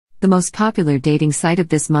the most popular dating site of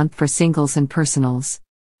this month for singles and personals.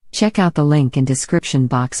 Check out the link in description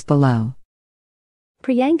box below.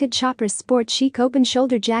 Priyanka Chopra sports chic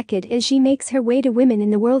open-shoulder jacket as she makes her way to Women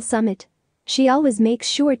in the World Summit. She always makes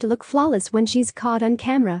sure to look flawless when she's caught on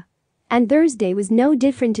camera. And Thursday was no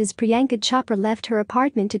different as Priyanka Chopra left her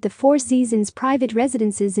apartment at the Four Seasons private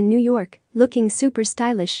residences in New York, looking super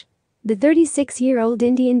stylish. The 36-year-old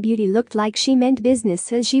Indian beauty looked like she meant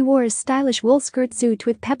business as she wore a stylish wool skirt suit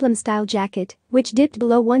with peplum-style jacket, which dipped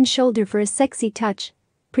below one shoulder for a sexy touch.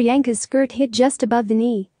 Priyanka's skirt hit just above the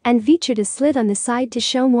knee and featured a slit on the side to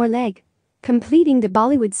show more leg. Completing the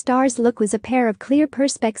Bollywood star's look was a pair of clear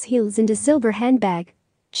perspex heels and a silver handbag.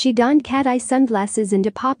 She donned cat-eye sunglasses and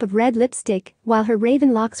a pop of red lipstick while her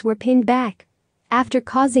raven locks were pinned back. After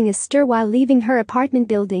causing a stir while leaving her apartment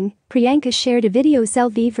building, Priyanka shared a video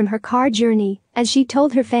selfie from her car journey as she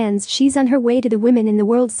told her fans she's on her way to the Women in the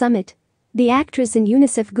World Summit. The actress and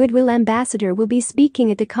UNICEF Goodwill Ambassador will be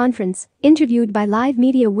speaking at the conference, interviewed by live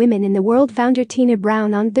media Women in the World founder Tina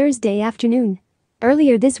Brown on Thursday afternoon.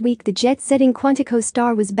 Earlier this week the jet-setting Quantico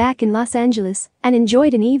star was back in Los Angeles and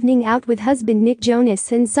enjoyed an evening out with husband Nick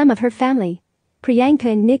Jonas and some of her family. Priyanka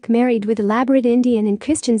and Nick married with elaborate Indian and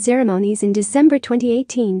Christian ceremonies in December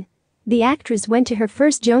 2018. The actress went to her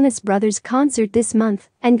first Jonas Brothers concert this month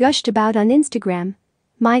and gushed about on Instagram.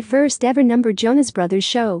 "My first ever number Jonas Brothers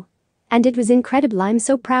show. And it was incredible. I'm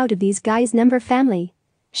so proud of these guys' number family."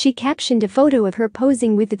 She captioned a photo of her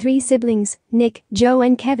posing with the three siblings, Nick, Joe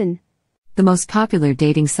and Kevin. The most popular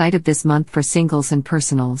dating site of this month for singles and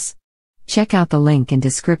personals. Check out the link in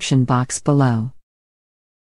description box below.